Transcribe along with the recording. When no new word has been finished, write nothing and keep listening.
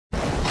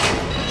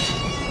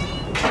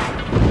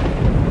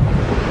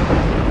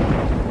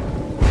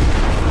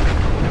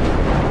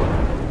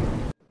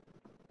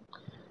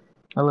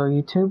Hello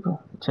YouTube,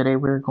 today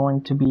we're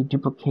going to be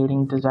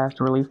duplicating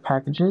disaster relief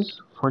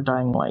packages for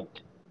Dying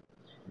Light.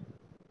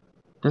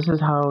 This is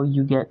how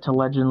you get to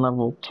legend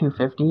level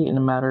 250 in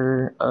a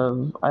matter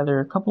of either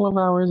a couple of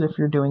hours if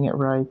you're doing it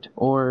right,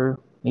 or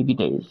maybe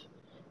days,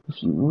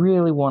 if you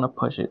really want to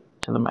push it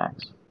to the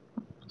max.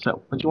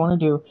 So, what you want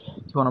to do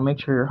is you want to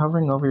make sure you're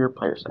hovering over your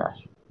player stash.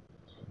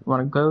 You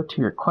want to go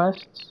to your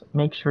quests,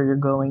 make sure you're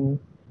going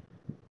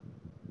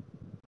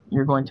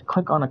to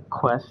click on a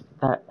quest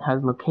that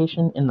has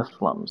location in the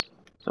slums.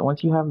 So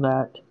once you have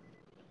that,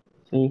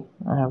 see,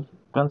 I have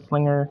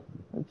Gunslinger.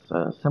 It's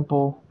a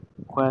simple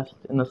quest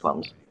in the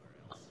slums.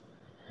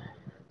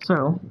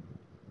 So,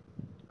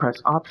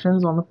 press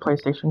Options on the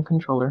PlayStation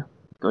controller,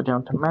 go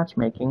down to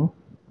Matchmaking,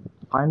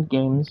 find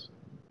Games.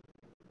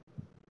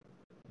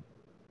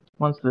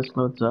 Once this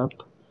loads up,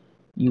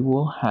 you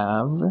will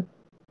have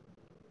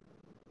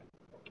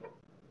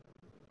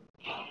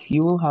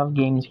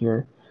games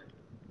here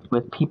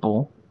with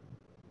people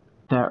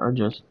that are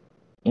just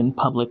in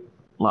public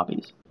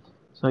lobbies.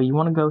 So you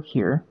want to go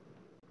here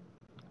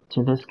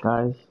to this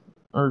guy's,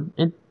 or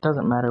it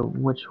doesn't matter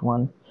which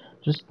one,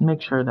 just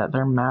make sure that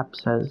their map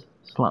says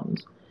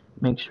slums.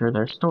 Make sure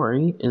their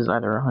story is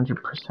either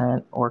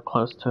 100% or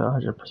close to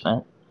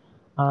 100%.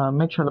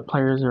 Make sure the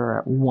players are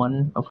at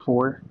 1 of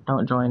 4.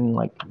 Don't join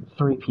like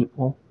 3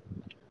 people.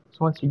 So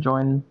once you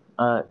join,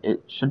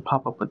 it should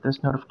pop up with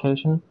this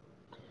notification.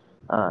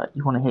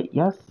 You want to hit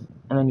yes,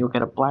 and then you'll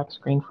get a black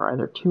screen for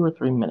either 2 or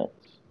 3 minutes.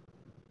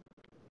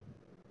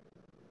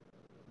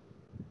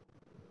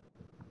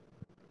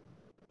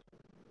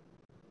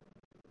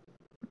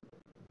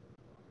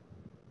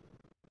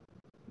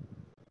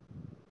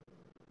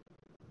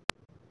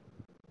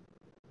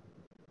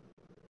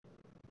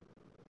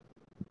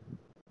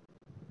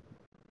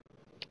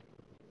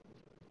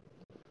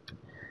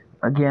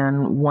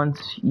 Again, once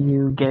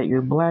you get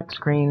your black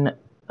screen,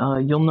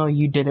 you'll know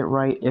you did it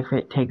right if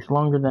it takes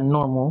longer than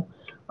normal.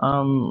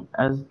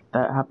 As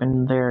that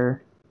happened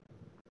there,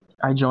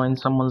 I joined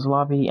someone's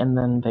lobby and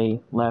then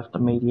they left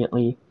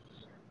immediately.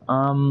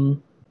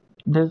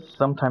 This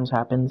sometimes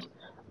happens.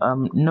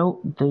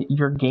 Note that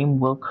your game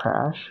will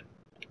crash.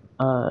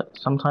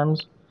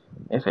 Sometimes,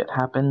 if it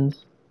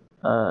happens,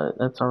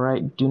 that's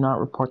alright. Do not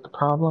report the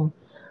problem,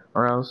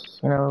 or else,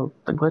 the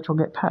glitch will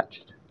get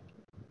patched.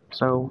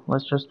 So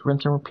let's just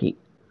rinse and repeat.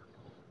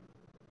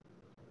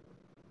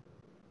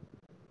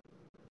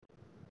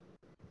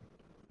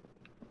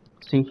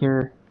 See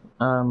here,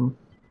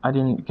 I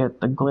didn't get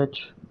the glitch.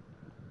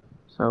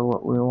 So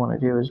what we want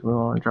to do is we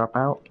want to drop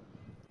out,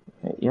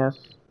 hit yes.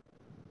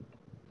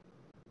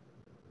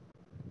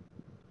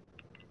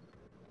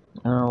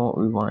 Now what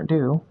we want to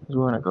do is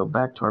we want to go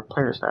back to our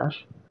player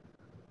stash.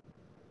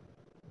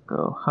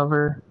 Go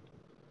hover,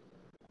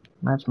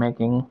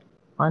 matchmaking,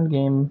 find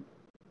game.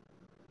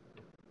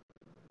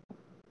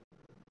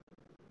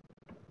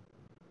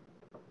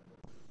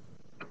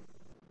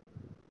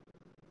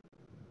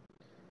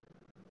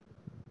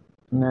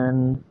 And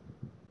then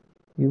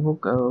you will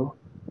go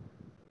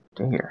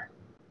to here.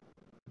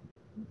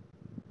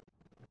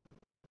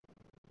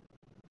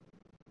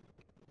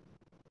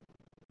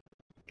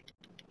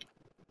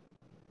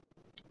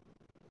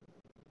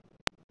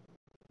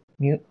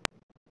 Mute.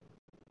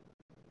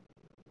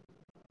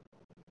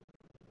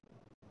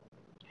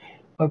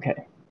 Okay,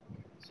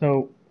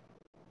 so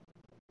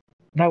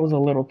that was a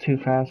little too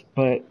fast,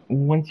 but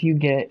once you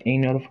get a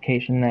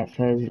notification that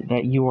says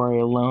that you are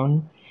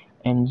alone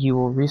and you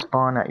will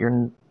respawn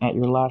at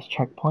your last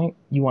checkpoint,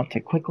 you want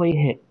to quickly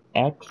hit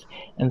X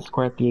and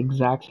square at the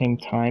exact same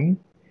time.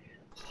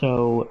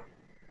 So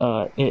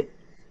it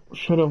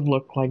should have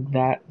looked like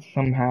that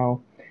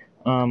somehow.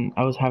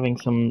 I was having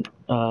some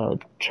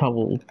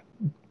trouble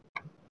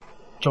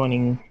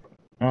joining.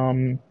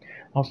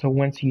 Also,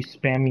 once you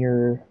spam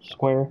your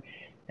square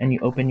and you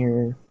open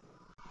your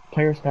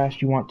player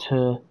stash, you want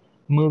to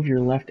move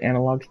your left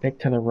analog stick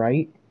to the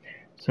right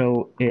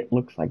so it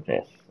looks like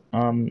this.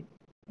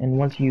 And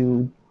once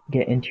you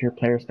get into your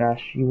player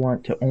stash, you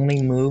want to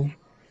only move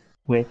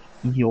with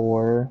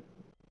your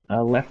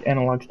left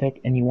analog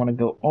stick, and you want to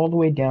go all the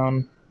way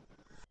down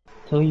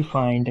till you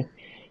find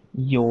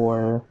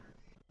your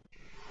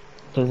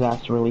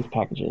disaster relief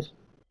packages.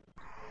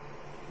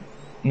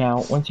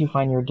 Now, once you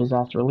find your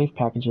disaster relief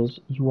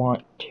packages, you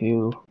want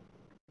to...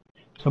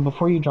 So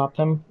before you drop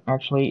them,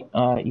 actually,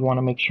 you want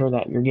to make sure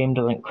that your game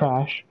doesn't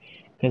crash,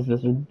 because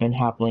this has been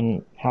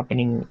happening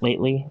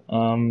lately.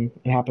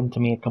 It happened to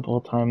me a couple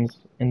of times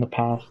in the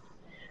past.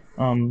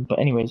 But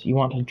anyways, you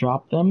want to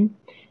drop them,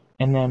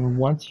 and then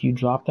once you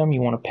drop them,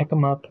 you want to pick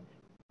them up,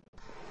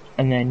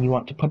 and then you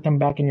want to put them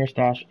back in your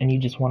stash, and you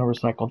just want to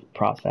recycle the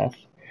process.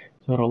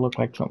 So it'll look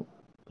like something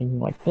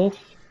like this.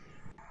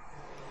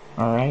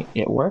 Alright,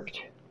 it worked.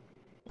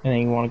 And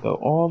then you want to go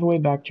all the way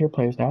back to your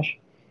player stash.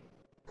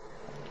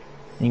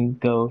 And you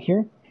go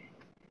here.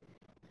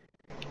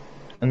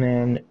 And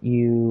then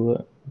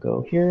you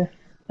go here.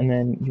 And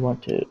then you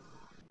want to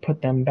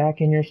put them back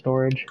in your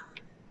storage.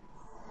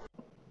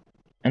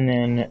 And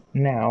then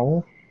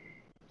now,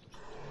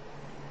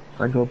 if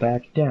I go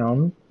back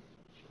down,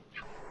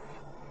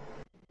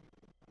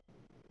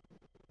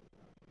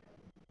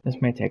 This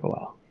may take a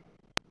while.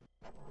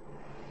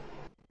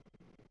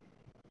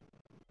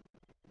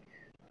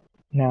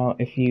 Now,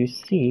 if you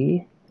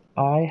see,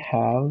 I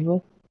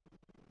have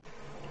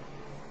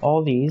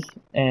all these,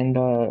 and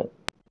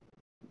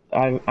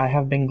I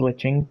have been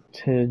glitching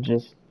to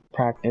just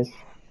practice,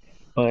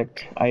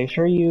 but I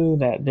assure you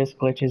that this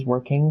glitch is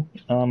working.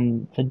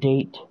 The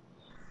date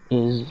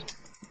is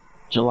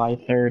July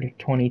 3rd,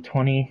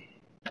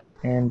 2020,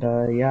 and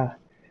yeah,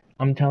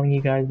 I'm telling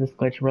you guys, this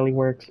glitch really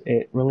works.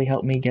 It really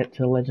helped me get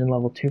to legend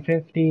level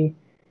 250.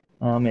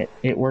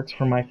 It works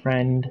for my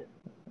friend,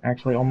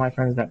 actually all my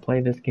friends that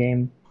play this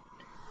game,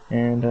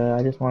 and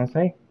I just want to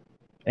say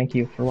thank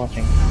you for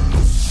watching.